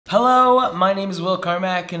Hello, my name is Will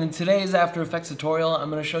Carmack, and in today's After Effects tutorial, I'm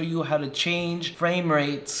going to show you how to change frame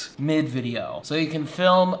rates mid-video. So you can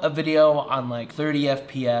film a video on like 30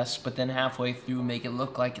 FPS, but then halfway through make it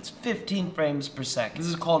look like it's 15 frames per second. This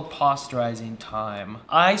is called posterizing time.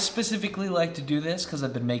 I specifically like to do this because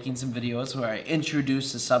I've been making some videos where I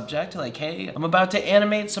introduce the subject, like, hey, I'm about to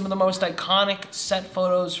animate some of the most iconic set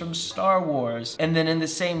photos from Star Wars, and then in the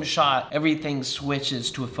same shot, everything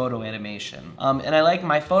switches to a photo animation. And I like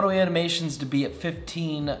my photo animations to be at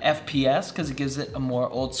 15 FPS because it gives it a more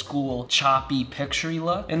old school choppy picturey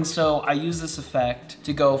look. And so I use this effect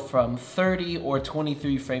to go from 30 or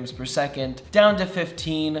 23 frames per second down to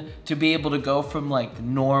 15 to be able to go from like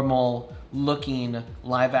normal looking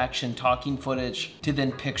live action talking footage to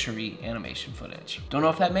then picturey animation footage. Don't know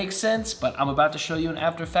if that makes sense, but I'm about to show you in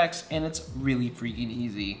After Effects and it's really freaking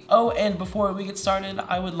easy. Oh, and before we get started,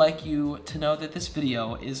 I would like you to know that this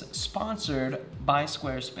video is sponsored by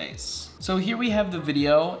Squarespace. So here we have the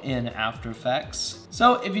video in After Effects.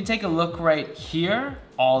 So if you take a look right here,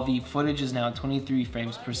 all the footage is now 23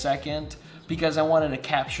 frames per second because I wanted to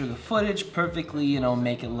capture the footage perfectly, you know,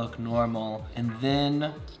 make it look normal. And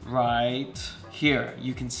then right here,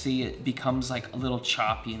 you can see it becomes like a little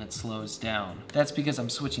choppy and it slows down. That's because I'm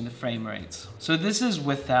switching the frame rates. So this is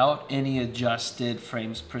without any adjusted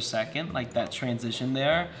frames per second, like that transition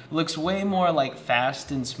there. It looks way more like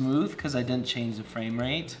fast and smooth because I didn't change the frame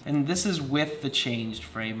rate. And this is with the changed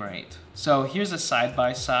frame rate. So here's a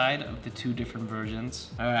side-by-side of the two different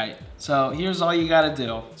versions. All right, so here's all you gotta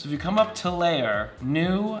do. So if you come up to layer,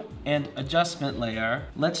 new and adjustment layer,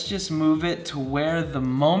 let's just move it to where the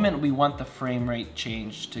moment we want the frame rate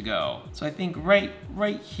change to go. So I think right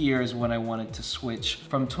here is when I wanted to switch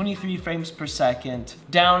from 23 frames per second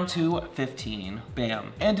down to 15,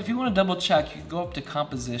 bam. And if you wanna double check, you can go up to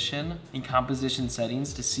composition in composition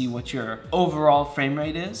settings to see what your overall frame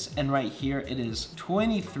rate is. And right here, it is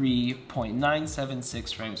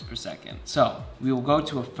 23.976 frames per second. So we will go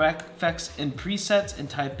to effects and presets and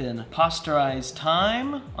type in posterize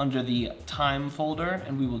time under the time folder,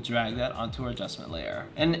 and we will drag that onto our adjustment layer.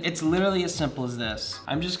 And it's literally as simple as this.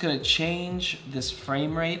 I'm just gonna change this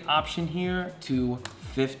frame rate option here to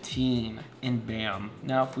 15 and bam.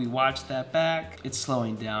 Now if we watch that back, it's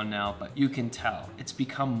slowing down now, but you can tell it's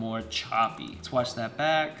become more choppy. Let's watch that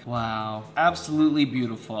back. Wow, absolutely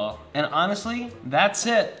beautiful. And honestly, that's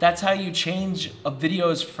it. That's how you change a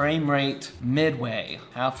video's frame rate midway,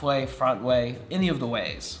 halfway, front way, any of the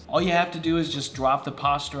ways. All you have to do is just drop the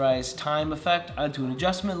posterize time effect onto an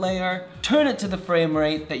adjustment layer, turn it to the frame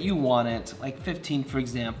rate that you want it, like 15 for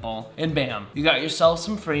example, and bam, you got yourself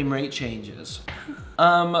some frame rate changes.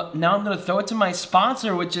 Now I'm gonna throw it to my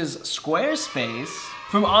sponsor, which is Squarespace.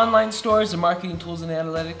 From online stores to marketing tools and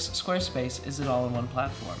analytics, Squarespace is an all-in-one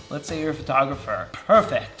platform. Let's say you're a photographer.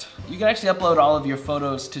 Perfect. You can actually upload all of your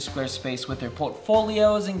photos to Squarespace with their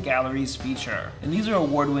portfolios and galleries feature. And these are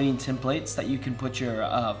award-winning templates that you can put your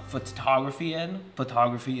photography in,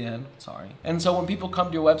 sorry. And so when people come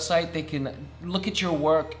to your website, they can look at your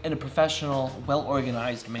work in a professional,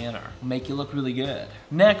 well-organized manner. Make you look really good.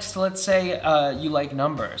 Next, let's say you like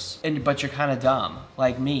numbers, but you're kind of dumb,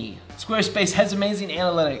 like me. Squarespace has amazing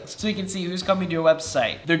analytics, so you can see who's coming to your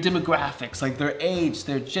website, their demographics, like their age,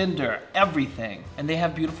 their gender, everything. And they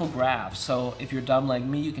have beautiful graphs, so if you're dumb like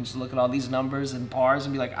me, you can just look at all these numbers and bars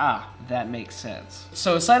and be like, ah, that makes sense.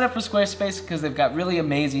 So sign up for Squarespace because they've got really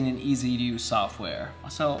amazing and easy to use software.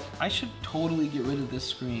 So I should totally get rid of this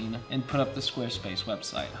screen and put up the Squarespace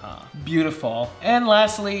website, huh? Beautiful. And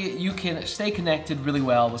lastly, you can stay connected really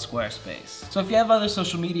well with Squarespace. So if you have other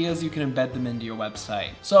social medias, you can embed them into your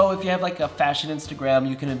website. So if you have like a fashion Instagram,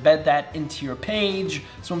 you can embed that into your page,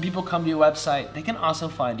 so when people come to your website, they can also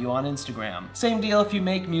find you on Instagram. Same deal if you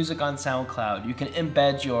make music on SoundCloud. You can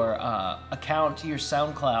embed your account to your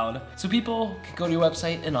SoundCloud, so people can go to your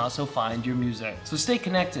website and also find your music. So stay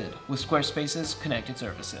connected with Squarespace's connected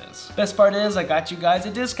services. Best part is I got you guys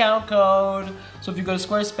a discount code. So if you go to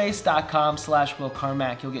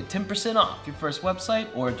squarespace.com/WillCarmack, you'll get 10% off your first website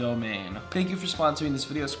or domain. Thank you for sponsoring this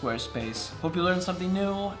video, Squarespace. Hope you learned something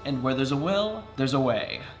new, and where there's a will, there's a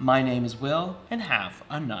way. My name is Will, and have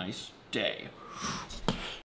a nice day.